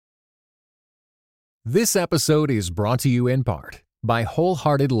This episode is brought to you in part by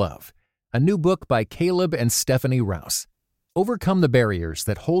Wholehearted Love, a new book by Caleb and Stephanie Rouse. Overcome the barriers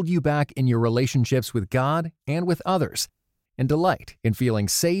that hold you back in your relationships with God and with others, and delight in feeling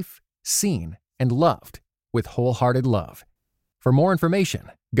safe, seen, and loved with Wholehearted Love. For more information,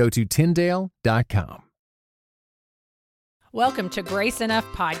 go to Tyndale.com. Welcome to Grace Enough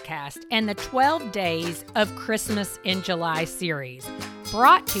Podcast and the 12 Days of Christmas in July series,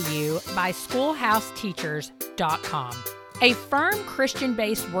 brought to you by SchoolhouseTeachers.com. A firm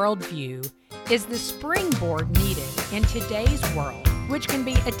Christian-based worldview is the springboard needed in today's world, which can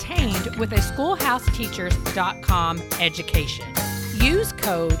be attained with a SchoolhouseTeachers.com education. Use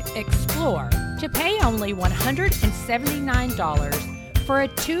code EXPLORE to pay only $179 for a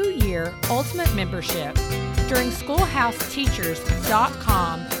 2-year ultimate membership during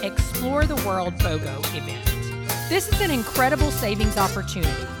SchoolhouseTeachers.com Explore the World BOGO event. This is an incredible savings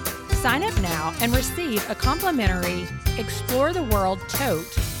opportunity. Sign up now and receive a complimentary Explore the World tote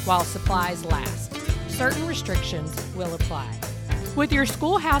while supplies last. Certain restrictions will apply. With your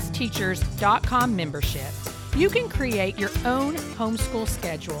SchoolhouseTeachers.com membership, you can create your own homeschool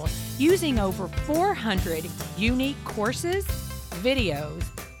schedule using over 400 unique courses, videos,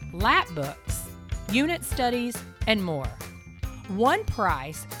 lap books, unit studies, and more. One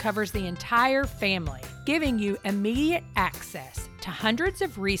price covers the entire family, giving you immediate access to hundreds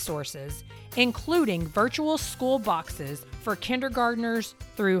of resources, including virtual school boxes for kindergartners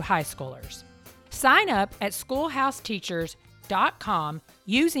through high schoolers. Sign up at SchoolhouseTeachers.com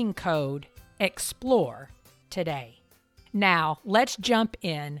using code EXPLORE today. Now, let's jump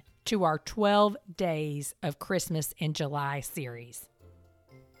in to our 12 Days of Christmas in July series.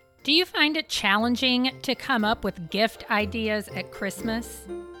 Do you find it challenging to come up with gift ideas at Christmas?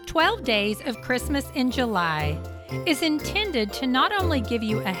 12 Days of Christmas in July is intended to not only give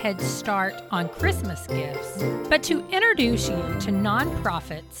you a head start on Christmas gifts, but to introduce you to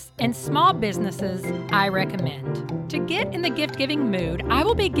nonprofits and small businesses I recommend. To get in the gift-giving mood, I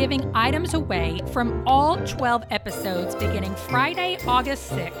will be giving items away from all 12 episodes beginning Friday, August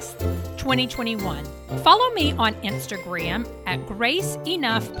 6th, 2021. Follow me on Instagram at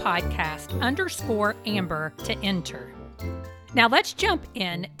GraceEnoughPodcast_Amber to enter. Now let's jump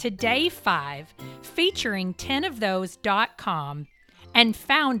in to day 5, featuring 10ofthose.com and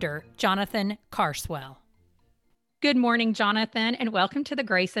founder Jonathan Carswell. Good morning, Jonathan, and welcome to the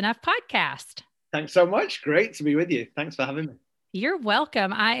Grace Enough Podcast. Thanks so much. Great to be with you. Thanks for having me. You're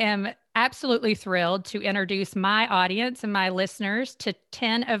welcome. I am absolutely thrilled to introduce my audience and my listeners to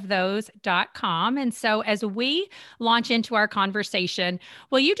 10ofthose.com. And so as we launch into our conversation,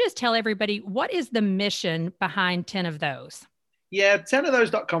 will you just tell everybody what is the mission behind 10 of Those? Yeah,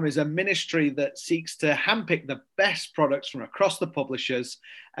 10ofthose.com is a ministry that seeks to handpick the best products from across the publishers.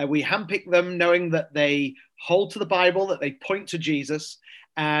 We handpick them knowing that they hold to the Bible, that they point to Jesus.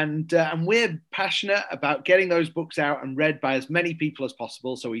 And we're passionate about getting those books out and read by as many people as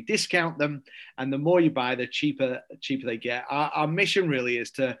possible. So we discount them. And the more you buy, the cheaper they get. Our mission really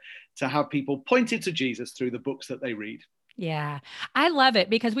is to have people pointed to Jesus through the books that they read. Yeah, I love it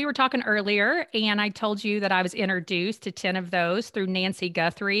because we were talking earlier and I told you that I was introduced to 10 of those through Nancy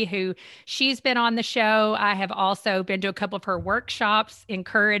Guthrie, who she's been on the show. I have also been to a couple of her workshops,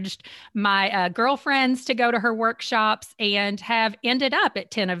 encouraged my girlfriends to go to her workshops, and have ended up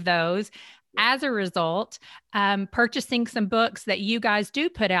at 10 of those. As a result, purchasing some books that you guys do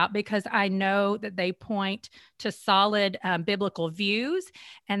put out, because I know that they point to solid biblical views.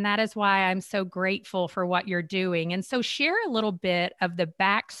 And that is why I'm so grateful for what you're doing. And so share a little bit of the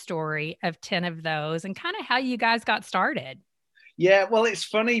backstory of 10 of those and kind of how you guys got started. Yeah, well, it's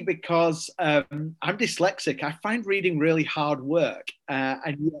funny because I'm dyslexic. I find reading really hard work,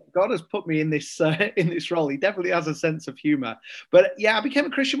 and God has put me in this role. He definitely has a sense of humor. But yeah, I became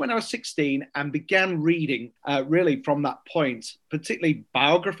a Christian when I was 16 and began reading really from that point. Particularly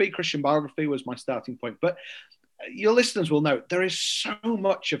biography, Christian biography was my starting point. But your listeners will know there is so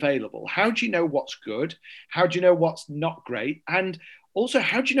much available. How do you know what's good? How do you know what's not great? And also,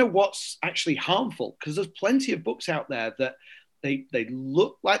 how do you know what's actually harmful? Because there's plenty of books out there that They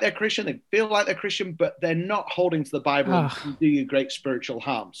look like they're Christian, they feel like they're Christian, but they're not holding to the Bible and do you great spiritual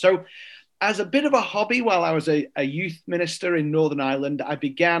harm. So as a bit of a hobby, while I was a youth minister in Northern Ireland, I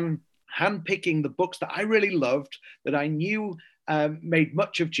began handpicking the books that I really loved, that I knew made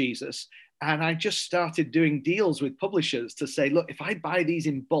much of Jesus. And I just started doing deals with publishers to say, look, if I buy these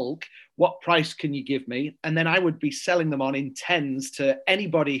in bulk, what price can you give me? And then I would be selling them on in tens to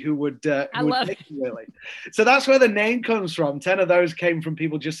anybody who would take them, really. So that's where the name comes from. 10 of those came from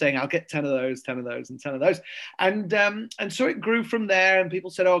people just saying, I'll get 10 of those, 10 of those, and 10 of those. And so it grew from there. And people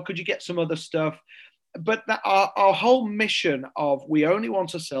said, oh, could you get some other stuff? but that our whole mission of we only want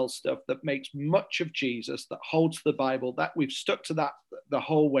to sell stuff that makes much of Jesus, that holds the Bible, that we've stuck to that the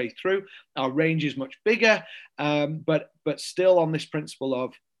whole way through. Our range is much bigger, but still on this principle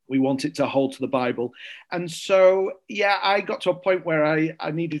of we want it to hold to the Bible. And so, yeah, I got to a point where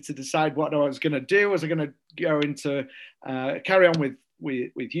I needed to decide what I was going to do. Was I going to go into carry on with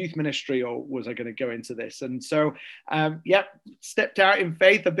youth ministry, or was I going to go into this? And so, stepped out in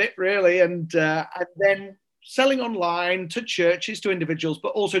faith a bit, really, and then selling online to churches, to individuals,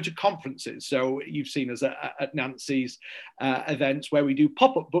 but also to conferences. So you've seen us at Nancy's events where we do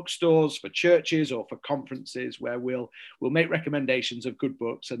pop-up bookstores for churches or for conferences, where we'll make recommendations of good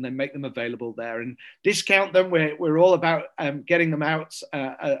books and then make them available there and discount them. We're all about getting them out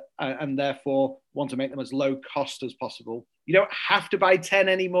and therefore want to make them as low cost as possible. You don't have to buy 10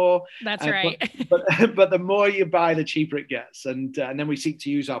 anymore. That's right. But the more you buy, the cheaper it gets. And then we seek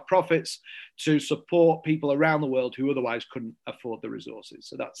to use our profits to support people around the world who otherwise couldn't afford the resources.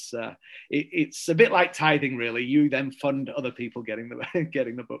 So that's it's a bit like tithing, really. You then fund other people getting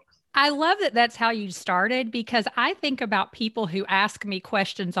the books. I love that that's how you started, because I think about people who ask me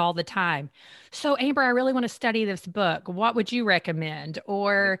questions all the time. So, Amber, I really want to study this book. What would you recommend?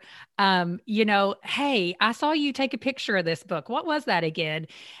 Or, hey, I saw you take a picture of this book. What was that again?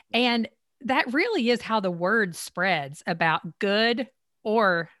 And that really is how the word spreads about good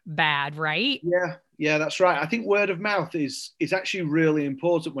or bad, right? Yeah, that's right. I think word of mouth is actually really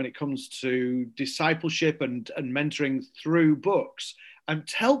important when it comes to discipleship and mentoring through books. And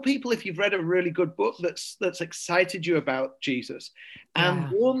tell people if you've read a really good book that's excited you about Jesus, and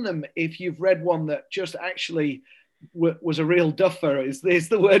warn them if you've read one that just actually was a real duffer, is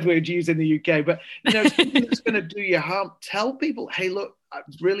the word we'd use in the UK. But something that's going to do you harm. Tell people, hey, look, I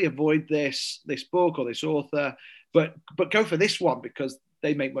really avoid this book or this author, but go for this one because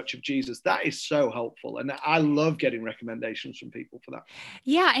they make much of Jesus. That is so helpful. And I love getting recommendations from people for that.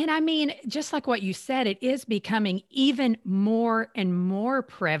 Yeah. And I mean, just like what you said, it is becoming even more and more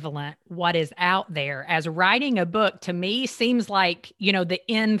prevalent what is out there, as writing a book to me seems like, the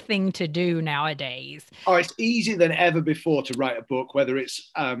in thing to do nowadays. Oh, it's easier than ever before to write a book, whether it's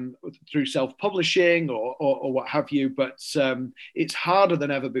through self-publishing or what have you. But it's harder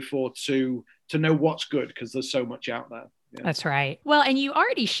than ever before to know what's good because there's so much out there. Yeah. That's right. Well, and you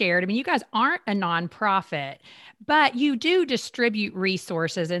already shared, you guys aren't a nonprofit, but you do distribute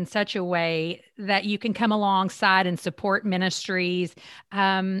resources in such a way that you can come alongside and support ministries,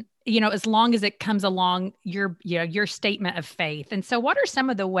 as long as it comes along your statement of faith. And so what are some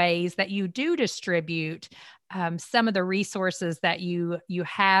of the ways that you do distribute some of the resources that you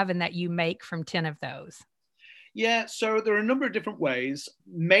have and that you make from 10 of those? Yeah, so there are a number of different ways.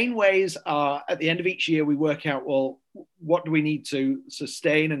 Main ways are at the end of each year, we work out, well, what do we need to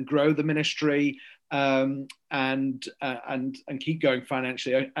sustain and grow the ministry and keep going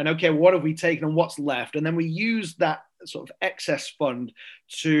financially? And okay, what have we taken and what's left? And then we use that sort of excess fund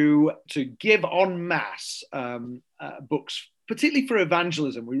to give en masse books, particularly for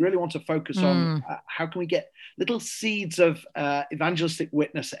evangelism. We really want to focus on how can we get little seeds of evangelistic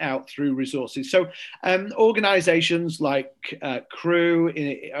witness out through resources. So organizations like Cru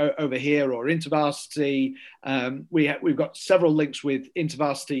over here or InterVarsity, we've got several links with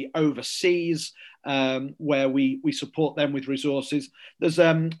InterVarsity overseas, where we support them with resources. There's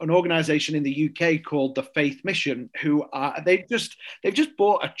an organization in the UK called the Faith Mission, who they've just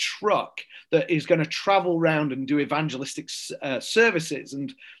bought a truck that is going to travel around and do evangelistic services.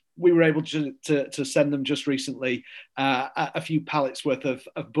 And we were able to send them just recently a few pallets worth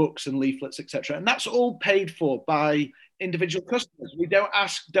of books and leaflets, etc. And that's all paid for by individual customers. We don't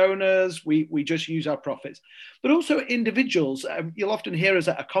ask donors, we just use our profits. But also individuals, you'll often hear us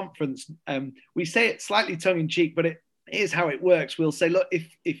at a conference, we say it slightly tongue-in-cheek, but it is how it works. We'll say, look,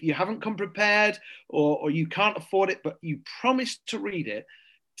 if you haven't come prepared or you can't afford it, but you promised to read it,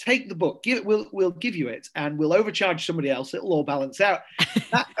 take the book, we'll give you it, and we'll overcharge somebody else. It'll all balance out.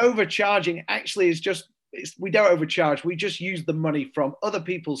 That overcharging actually is we don't overcharge. We just use the money from other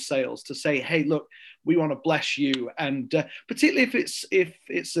people's sales to say, hey, look, we want to bless you. And particularly if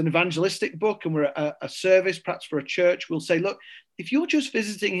it's an evangelistic book and we're a service, perhaps for a church, we'll say, look, if you're just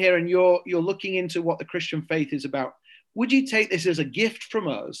visiting here and you're looking into what the Christian faith is about, would you take this as a gift from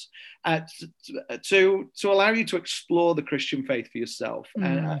us to allow you to explore the Christian faith for yourself?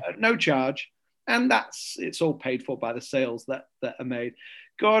 No charge. And it's all paid for by the sales that are made.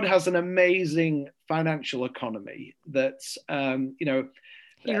 God has an amazing financial economy that,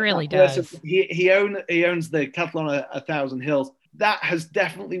 he really does. He owns the cattle on a thousand hills. That has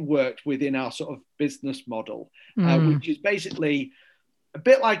definitely worked within our sort of business model, which is basically a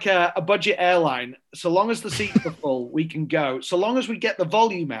bit like a budget airline. So long as the seats are full, we can go. So long as we get the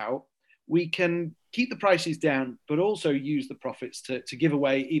volume out, we can keep the prices down, but also use the profits to give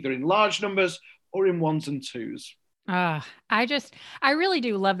away either in large numbers or in ones and twos. I really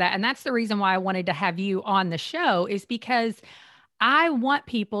do love that. And that's the reason why I wanted to have you on the show, is because I want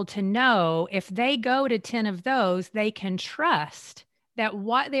people to know if they go to 10 of those, they can trust that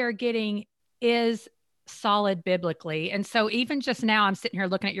what they're getting is solid biblically. And so even just now, I'm sitting here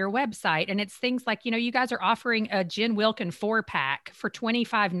looking at your website, and it's things like, you guys are offering a Jen Wilkin 4-pack for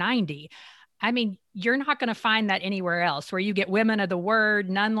 $25.90. I mean, you're not going to find that anywhere else, where you get Women of the Word,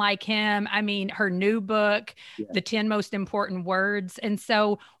 None Like Him. I mean, her new book, The 10 Most Important Words. And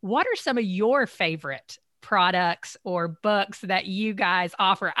so what are some of your favorite products or books that you guys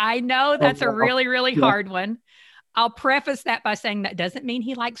offer? I know that's a really, really hard one. I'll preface that by saying that doesn't mean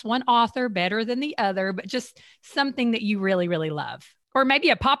he likes one author better than the other, but just something that you really, really love, or maybe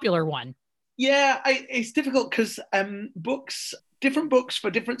a popular one. Yeah, it's difficult because different books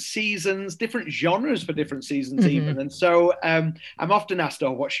for different seasons, different genres for different seasons, even. And so I'm often asked,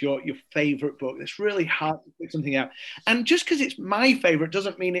 oh, what's your favorite book? It's really hard to pick something out. And just because it's my favorite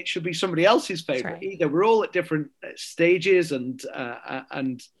doesn't mean it should be somebody else's favorite either. We're all at different stages and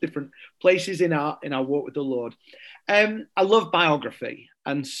different places in our walk with the Lord. I love biography.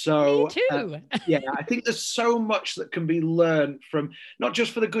 And so, me too. I think there's so much that can be learned from, not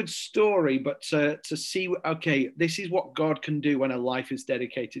just for the good story, but to see, okay, this is what God can do when a life is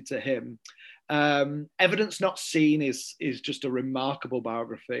dedicated to him. Evidence Not Seen is just a remarkable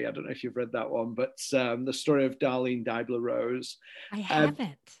biography. I don't know if you've read that one, but the story of Darlene Deibler-Rose. I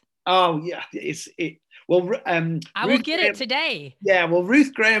haven't. Oh yeah, I will get it today. Yeah, well,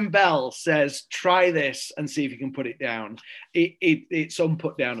 Ruth Graham Bell says, try this and see if you can put it down. It's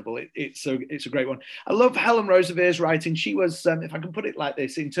unputdownable. It's a great one. I love Helen Roosevelt's writing. She was, if I can put it like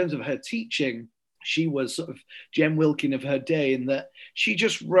this, in terms of her teaching, she was sort of Jen Wilkin of her day, in that she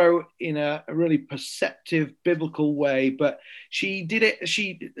just wrote in a really perceptive biblical way, but she did it.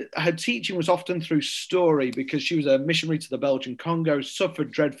 Her teaching was often through story, because she was a missionary to the Belgian Congo,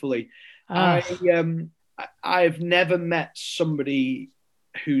 suffered dreadfully. I've never met somebody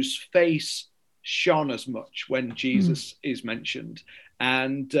whose face shone as much when Jesus is mentioned.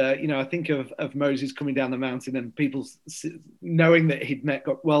 And, I think of Moses coming down the mountain and people knowing that he'd met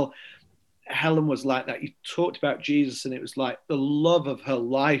God. Well, Helen was like that. You talked about Jesus, and it was like the love of her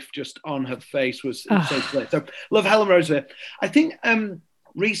life just on her face was so clear. So love Helen Roosevelt. I think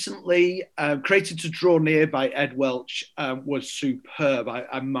recently Created to Draw Near by Ed Welch was superb.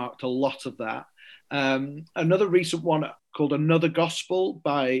 I marked a lot of that. Another recent one called Another Gospel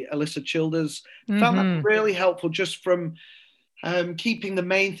by Alyssa Childers. Found that really helpful, just from keeping the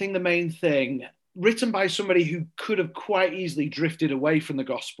main thing, written by somebody who could have quite easily drifted away from the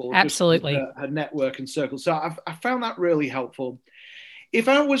gospel. Absolutely. Her network and circle. So I found that really helpful. If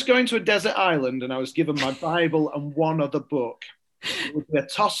I was going to a desert island and I was given my Bible and one other book, it would be a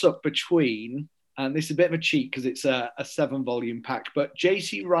toss-up between, and this is a bit of a cheat because it's a 7-volume pack, but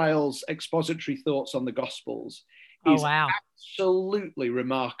J.C. Ryle's Expository Thoughts on the Gospels is absolutely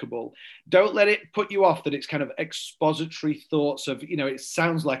remarkable. Don't let it put you off that it's kind of expository thoughts of, it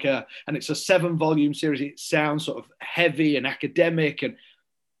sounds like and it's a 7-volume series. It sounds sort of heavy and academic, and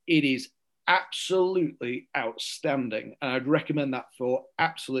it is absolutely outstanding. And I'd recommend that for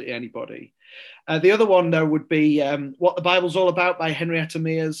absolutely anybody. The other one, though, would be What the Bible's All About by Henrietta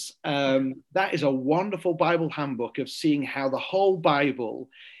Mears. That is a wonderful Bible handbook of seeing how the whole Bible,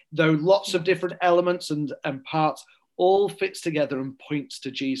 though lots of different elements and parts, all fits together and points to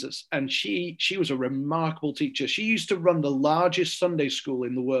Jesus. And she was a remarkable teacher. She used to run the largest Sunday school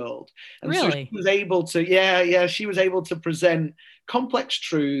in the world. And really? So she was able to, she was able to present complex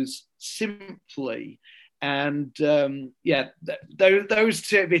truths simply. And those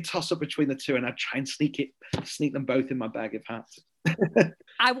two would be a toss up between the two, and I'd try and sneak them both in my bag of hats.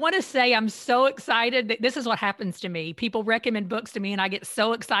 I want to say I'm so excited that this is what happens to me. People recommend books to me and I get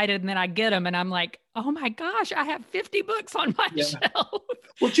so excited, and then I get them and I'm like, oh my gosh, I have 50 books on my shelf.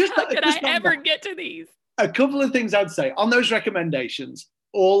 Well, how could I ever get to these? A couple of things I'd say on those recommendations.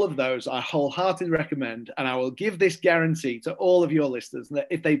 All of those I wholeheartedly recommend, and I will give this guarantee to all of your listeners that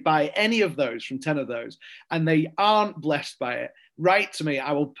if they buy any of those from 10 of those and they aren't blessed by it, write to me.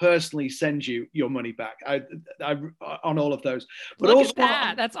 I will personally send you your money back on all of those. But look also at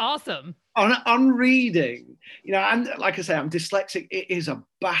that. That's awesome. On reading, and like I say, I'm dyslexic. It is a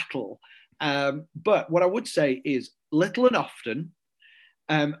battle. But what I would say is little and often.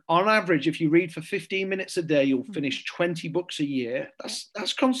 On average, if you read for 15 minutes a day, you'll finish 20 books a year.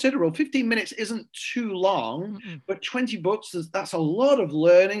 That's considerable. 15 minutes isn't too long, but 20 books, that's a lot of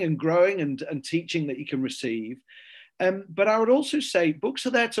learning and growing and teaching that you can receive. But I would also say books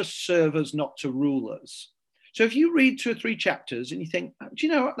are there to serve us, not to rule us. So if you read 2 or 3 chapters and you think, do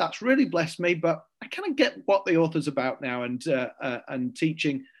you know what, that's really blessed me, but I kind of get what the author's about now and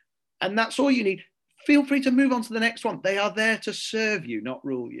teaching, and that's all you need, feel free to move on to the next one. They are there to serve you, not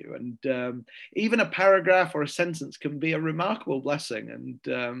rule you. And even a paragraph or a sentence can be a remarkable blessing.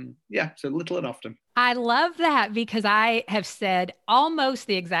 And so little and often. I love that, because I have said almost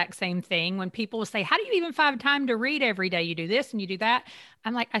the exact same thing when people will say, how do you even find time to read every day? You do this and you do that.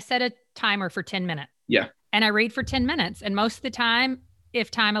 I'm like, I set a timer for 10 minutes. Yeah. And I read for 10 minutes. And most of the time, if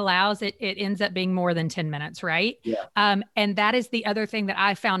time allows, it ends up being more than 10 minutes, right? Yeah. And that is the other thing that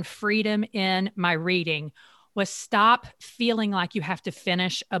I found freedom in my reading, was stop feeling like you have to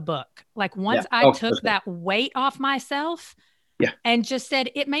finish a book. Like once I took that weight off myself and just said,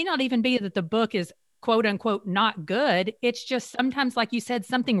 it may not even be that the book is quote unquote not good. It's just sometimes, like you said,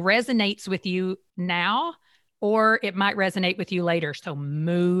 something resonates with you now, or it might resonate with you later. So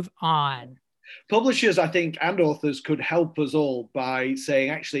move on. Publishers, I think, and authors could help us all by saying,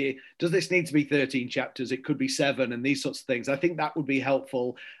 actually, does this need to be 13 chapters? It could be 7 and these sorts of things. I think that would be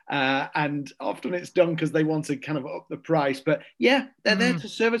helpful. And often it's done because they want to kind of up the price. But yeah, they're there to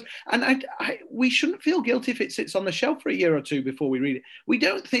serve us. And we shouldn't feel guilty if it sits on the shelf for a year or two before we read it. We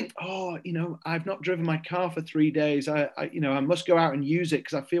don't think, I've not driven my car for 3 days. I must go out and use it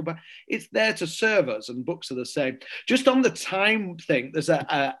because I feel bad. It's there to serve us, and books are the same. Just on the time thing, there's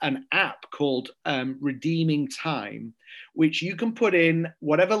an app called Redeeming Time, which you can put in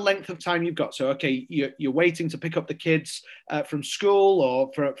whatever length of time you've got. So, okay, you're waiting to pick up the kids from school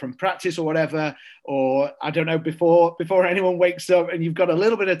or from practice or whatever, or I don't know, before anyone wakes up, and you've got a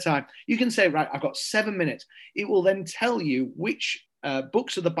little bit of time. You can say, right, I've got 7 minutes. It will then tell you which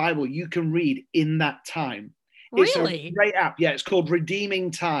books of the Bible you can read in that time. Really? It's a great app. Yeah, it's called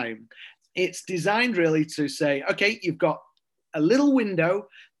Redeeming Time. It's designed really to say, okay, you've got a little window.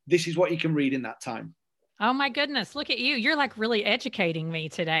 This is what you can read in that time. Oh my goodness. Look at you. You're like really educating me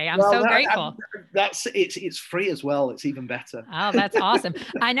today. I'm so grateful. It's free as well. It's even better. Oh, that's awesome.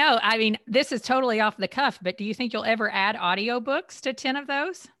 I know. I mean, this is totally off the cuff, but do you think you'll ever add audiobooks to 10 of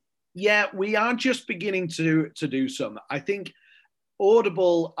those? Yeah, we are just beginning to do some. I think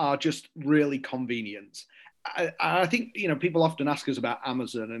Audible are just really convenient. I think, people often ask us about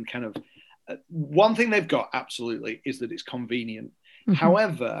Amazon, and kind of one thing they've got absolutely is that it's convenient. Mm-hmm.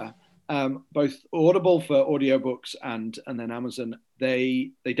 However, both Audible for audiobooks and then Amazon,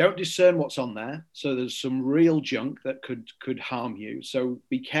 they don't discern what's on there. So there's some real junk that could harm you. So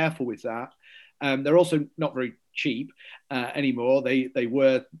be careful with that. They're also not very cheap anymore. They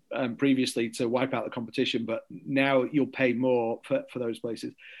were previously to wipe out the competition, but now you'll pay more for those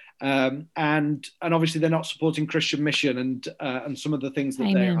places. And obviously they're not supporting Christian mission and some of the things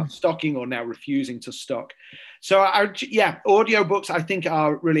that they are stocking or now refusing to stock. So audiobooks I think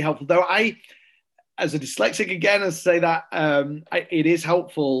are really helpful. Though I, as a dyslexic again, as say that it is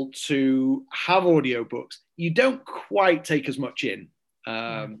helpful to have audiobooks. You don't quite take as much in.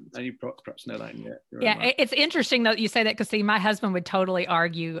 And you perhaps know that in your mind. It's interesting though you say that, because see, my husband would totally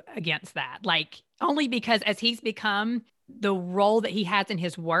argue against that, like only because as he's become the role that he has in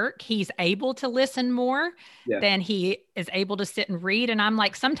his work, he's able to listen more than he is able to sit and read. And I'm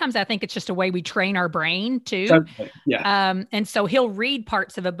like, sometimes I think it's just a way we train our brain too. Totally. Yeah. And so he'll read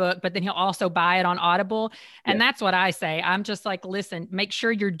parts of a book, but then he'll also buy it on Audible. And that's what I say. I'm just like, listen, make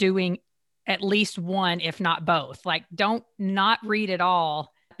sure you're doing at least one, if not both. Like, don't not read at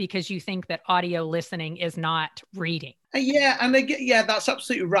all because you think that audio listening is not reading. That's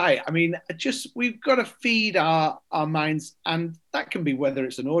absolutely right. I mean, we've got to feed our minds, and that can be whether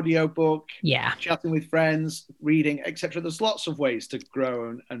it's an audio book, chatting with friends, reading, etc. There's lots of ways to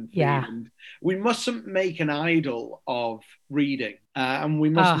grow and feed. And we mustn't make an idol of reading, and we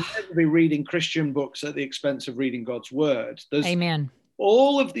must never be reading Christian books at the expense of reading God's word. Amen.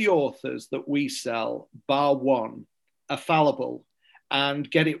 All of the authors that we sell, bar one, are fallible and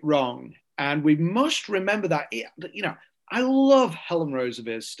get it wrong. And we must remember that, I love Helen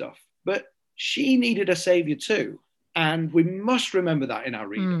Roosevelt's stuff, but she needed a savior too. And we must remember that in our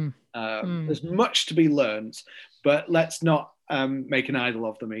reading. There's much to be learned, but let's not make an idol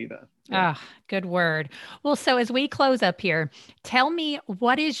of them either. Good word. Well, so as we close up here, tell me,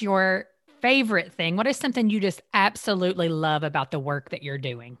 what is your favorite thing? What is something you just absolutely love about the work that you're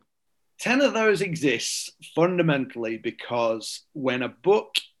doing? 10 of those exists fundamentally because when a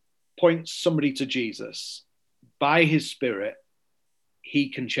book points somebody to Jesus by his Spirit, he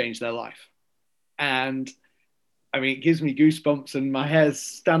can change their life. And I mean, it gives me goosebumps and my hairs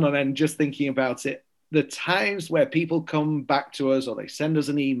stand on end just thinking about it. The times where people come back to us or they send us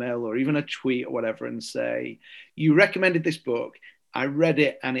an email or even a tweet or whatever and say, you recommended this book, I read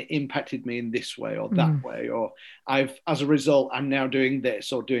it and it impacted me in this way or that way, or as a result, I'm now doing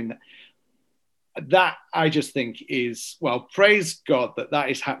this or doing that. That I just think is, well, praise God that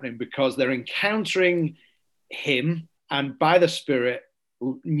is happening, because they're encountering him, and by the Spirit,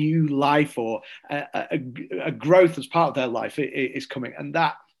 new life or a growth as part of their life is coming. And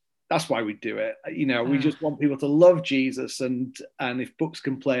that's why we do it. You know, we just want people to love Jesus, and if books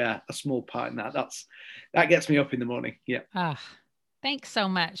can play a small part in that gets me up in the morning. Yeah. Thanks so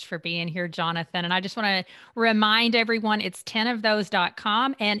much for being here, Jonathan. And I just want to remind everyone, it's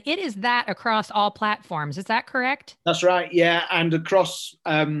 10ofthose.com, and it is that across all platforms. Is that correct? That's right. Yeah. And across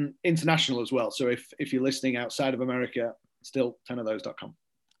international as well. So if you're listening outside of America, still 10ofthose.com.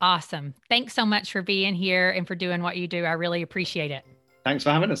 Awesome. Thanks so much for being here and for doing what you do. I really appreciate it. Thanks for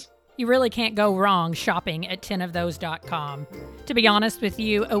having us. You really can't go wrong shopping at 10ofthose.com. To be honest with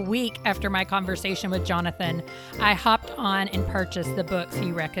you, a week after my conversation with Jonathan, I hopped on and purchased the books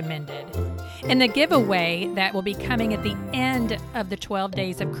he recommended. In the giveaway that will be coming at the end of the 12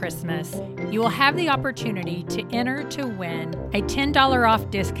 days of Christmas, you will have the opportunity to enter to win a $10 off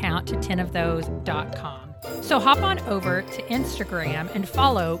discount to 10ofthose.com. So hop on over to Instagram and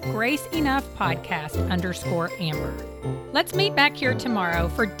follow Grace Enough Podcast _Amber. Let's meet back here tomorrow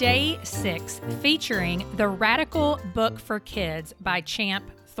for day 6, featuring The Radical Book for Kids by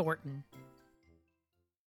Champ Thornton.